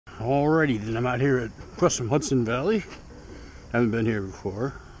Alrighty then, I'm out here across from Hudson Valley. Haven't been here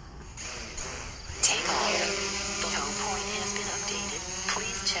before. Take all. The low point has been updated.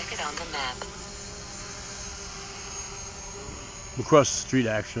 Please check it on the map. Across the street,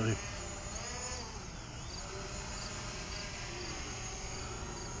 actually.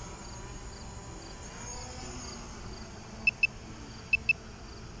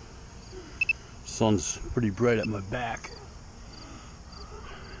 Sun's pretty bright at my back.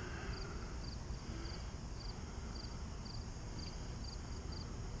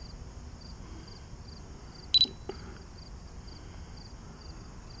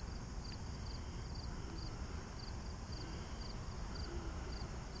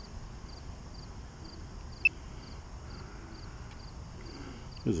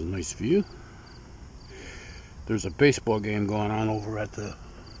 There's a nice view. There's a baseball game going on over at the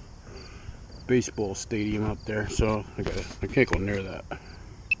baseball stadium up there, so I can't go near that.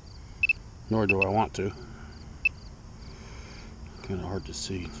 Nor do I want to. Kind of hard to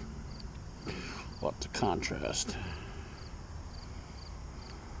see. Lots of contrast.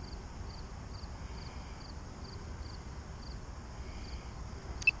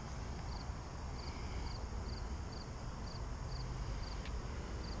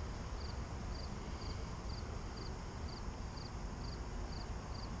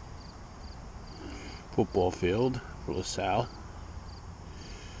 Football field for LaSalle.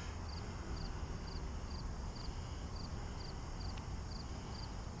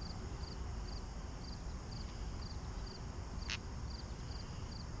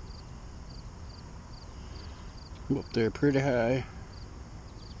 I'm up there pretty high.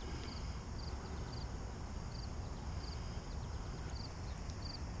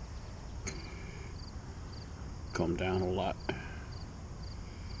 Come down a lot.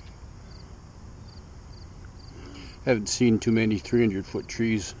 Haven't seen too many 300-foot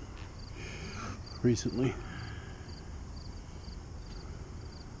trees recently.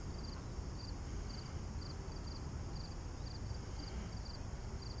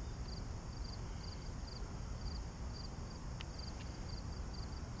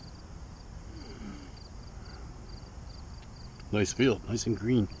 Nice field, nice and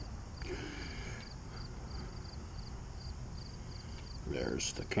green.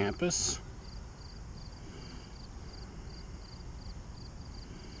 There's the campus.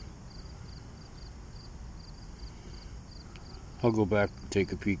 I'll go back and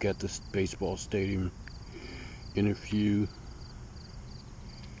take a peek at this baseball stadium in a few.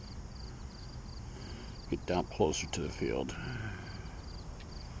 Get down closer to the field.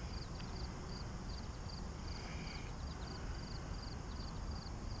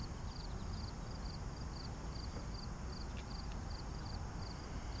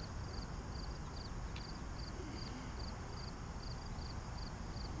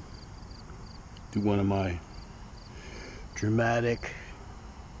 Do one of my dramatic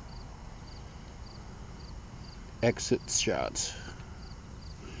exit shots.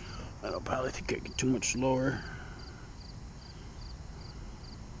 I don't probably think I get too much lower.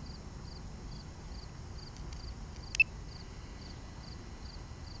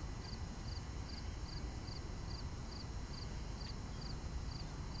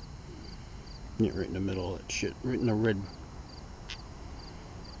 Yeah, right in the middle of that shit, right in the red.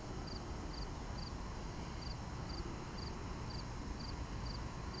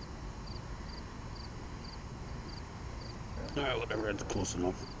 Alright, whatever, that's close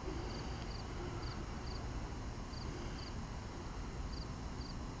enough.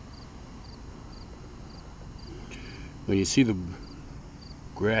 When you see the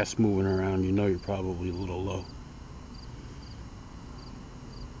grass moving around, you know you're probably a little low.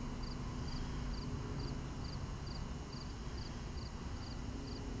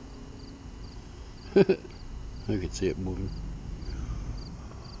 I can see it moving.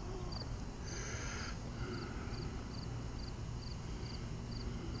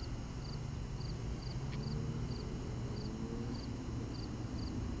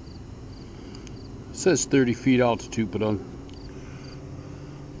 It says 30 feet altitude, but I'm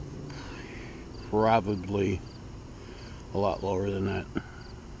probably a lot lower than that.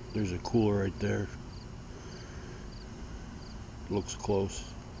 There's a cooler right there. Looks close.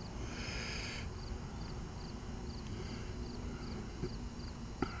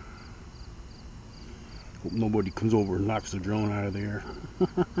 Hope nobody comes over and knocks the drone out of the air.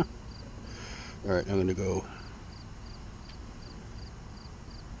 Alright, I'm gonna go.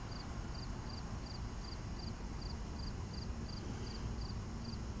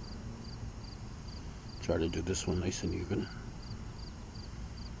 Try to do this one nice and even.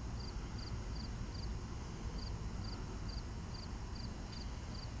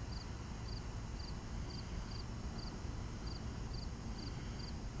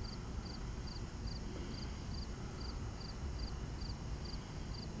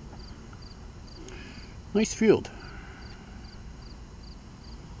 Nice field.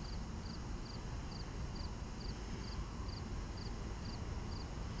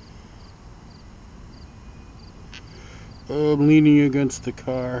 I'm leaning against the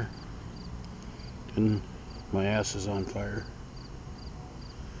car and my ass is on fire.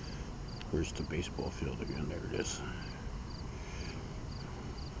 Where's the baseball field again? There it is.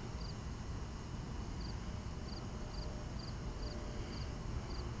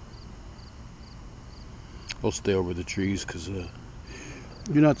 I'll stay over the trees because you're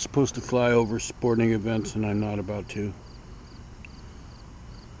not supposed to fly over sporting events, and I'm not about to.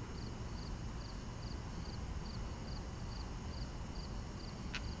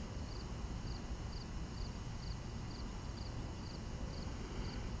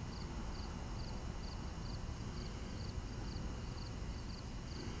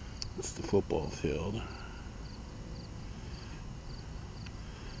 It's the football field.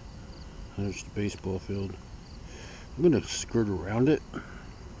 There's the baseball field. I'm gonna skirt around it.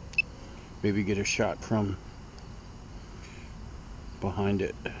 Maybe get a shot from behind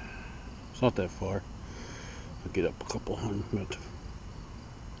it. It's not that far. I'll get up a couple hundred,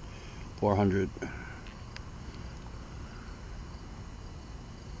 400.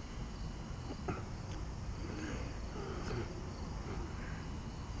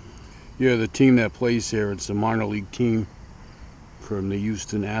 Yeah, the team that plays here, it's a minor league team from the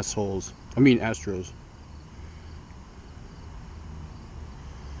Houston Astros.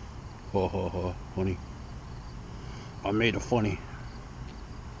 Ha ha ha, funny. I made it funny.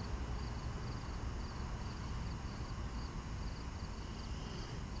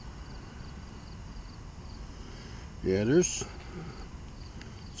 Yeah, it's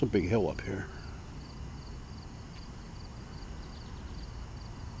a big hill up here.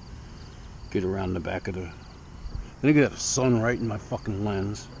 Get around the back of the... I think I got the sun right in my fucking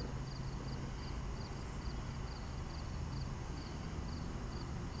lens.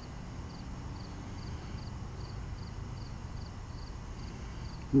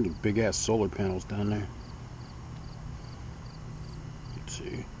 Look at the big ass solar panels down there. Let's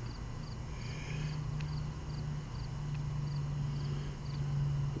see.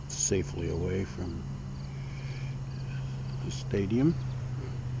 Safely away from the stadium.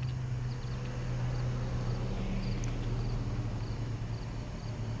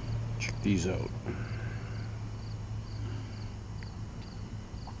 Check these out.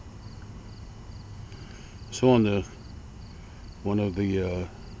 So on one of the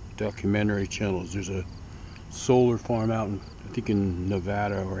documentary channels, there's a solar farm out in, I think in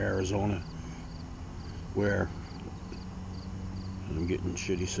Nevada or Arizona, where I'm getting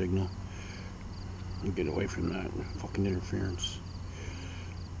shitty signal. I'm getting away from that fucking interference.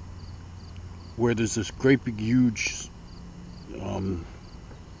 Where there's this great big huge hang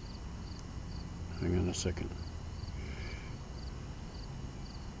on a second.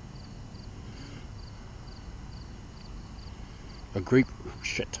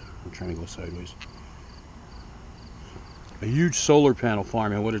 I'm trying to go sideways. A huge solar panel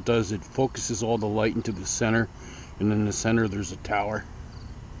farm, and what it does, it focuses all the light into the center, and in the center there's a tower,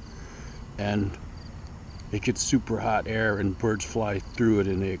 and it gets super hot air and birds fly through it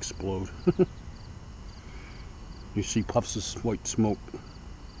and they explode. You see puffs of white smoke.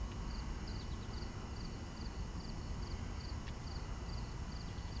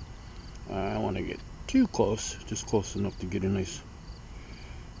 I don't want to get too close, just close enough to get a nice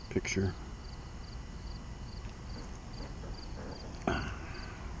picture.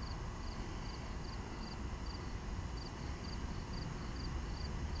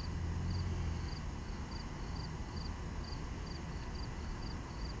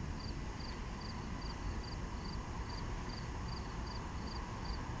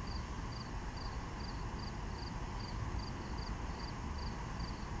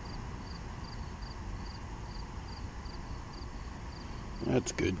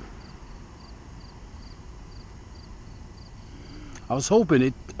 That's good. I was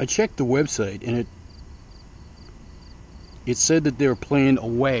hoping I checked the website and it said that they were playing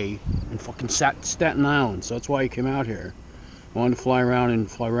away in fucking Staten Island, so that's why I came out here. I wanted to fly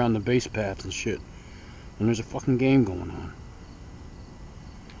around the base paths and shit. And there's a fucking game going on.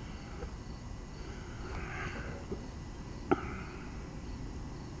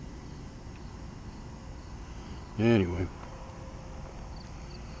 Anyway,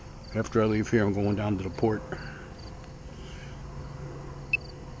 after I leave here, I'm going down to the port.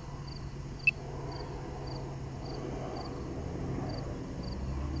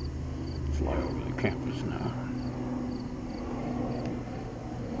 Fly over the campus now.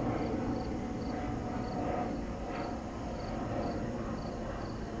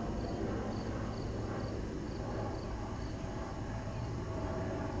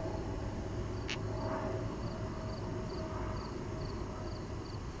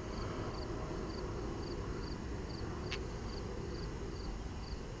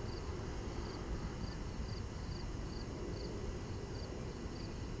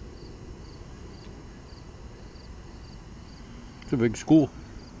 It's a big school.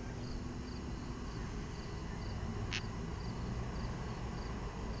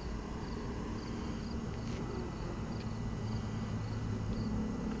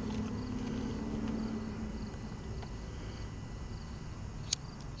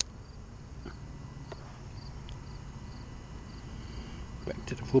 Back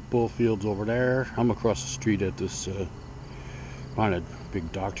to the football fields over there. I'm across the street at this behind a big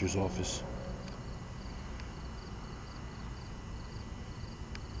doctor's office.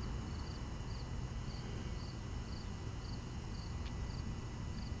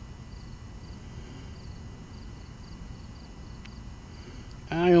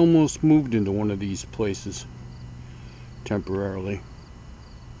 I almost moved into one of these places temporarily.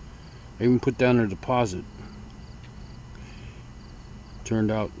 I even put down a deposit.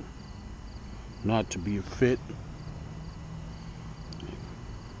 Turned out not to be a fit,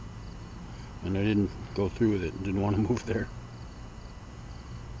 and I didn't go through with it. Didn't want to move there.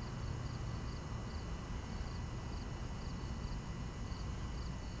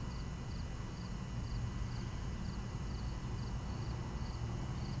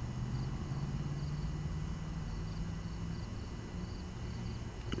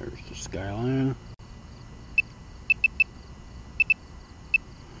 There's the skyline.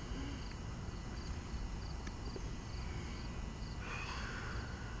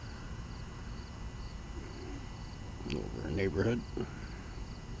 Over a neighborhood.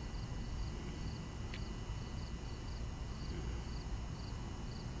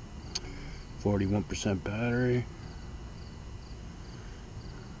 %41 battery.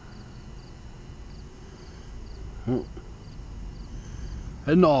 Oh.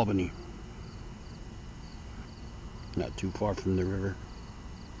 Heading to Albany. Not too far from the river.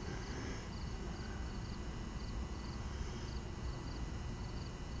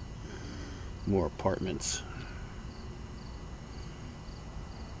 More apartments.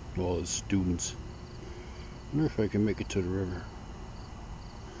 All the students. Wonder if I can make it to the river.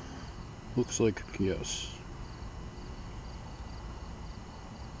 Looks like yes.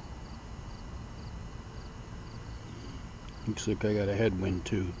 Looks like I got a headwind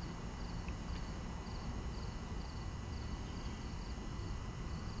too.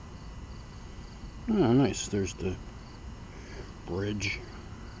 Oh, nice. There's the bridge.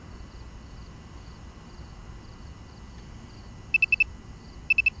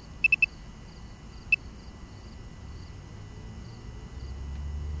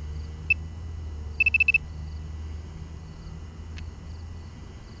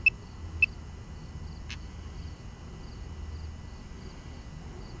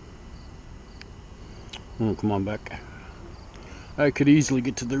 Oh, come on back. I could easily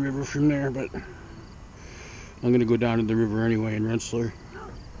get to the river from there, but I'm gonna go down to the river anyway in Rensselaer.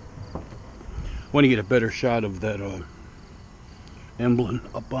 I want to get a better shot of that emblem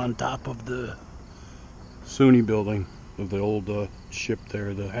up on top of the SUNY building of the old ship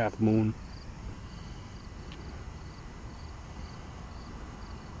there, the Half Moon.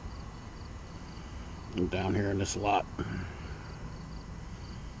 I'm down here in this lot.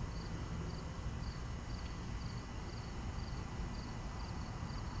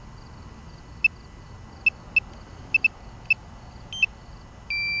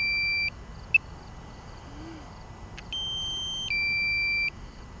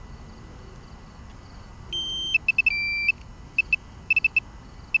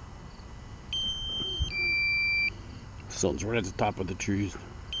 Sun's right at the top of the trees.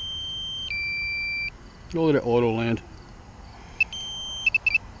 Look at Autoland.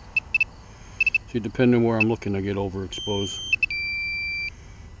 See, depending where I'm looking, I get overexposed.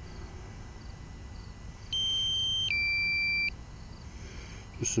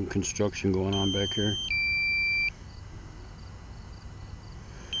 There's some construction going on back here.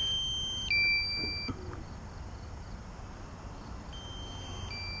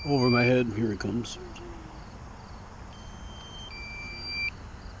 Over my head, here it comes.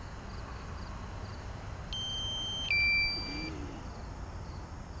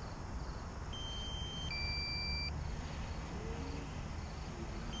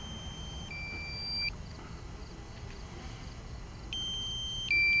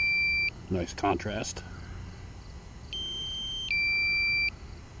 Nice contrast.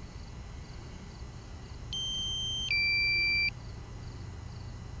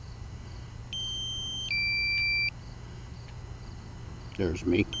 There's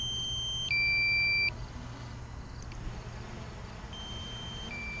me.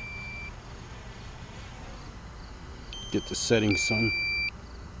 Get the setting sun.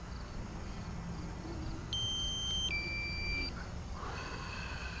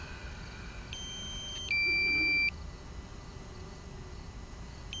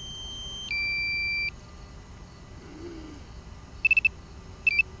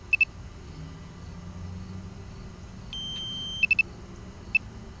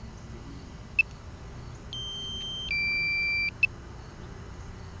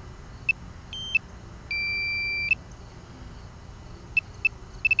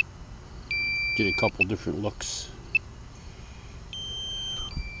 get a couple different looks.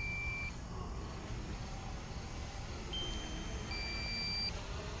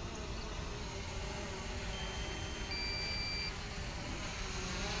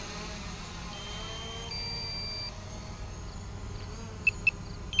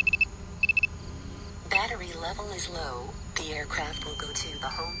 Battery level is low. The aircraft will go to the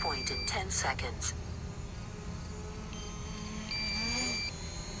home point in 10 seconds.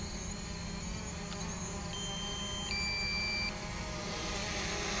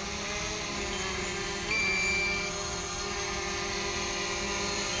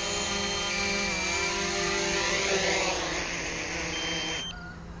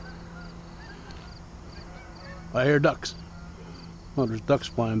 I hear ducks. Oh, there's ducks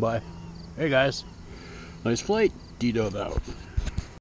flying by. Hey guys, nice flight. Dito'd out.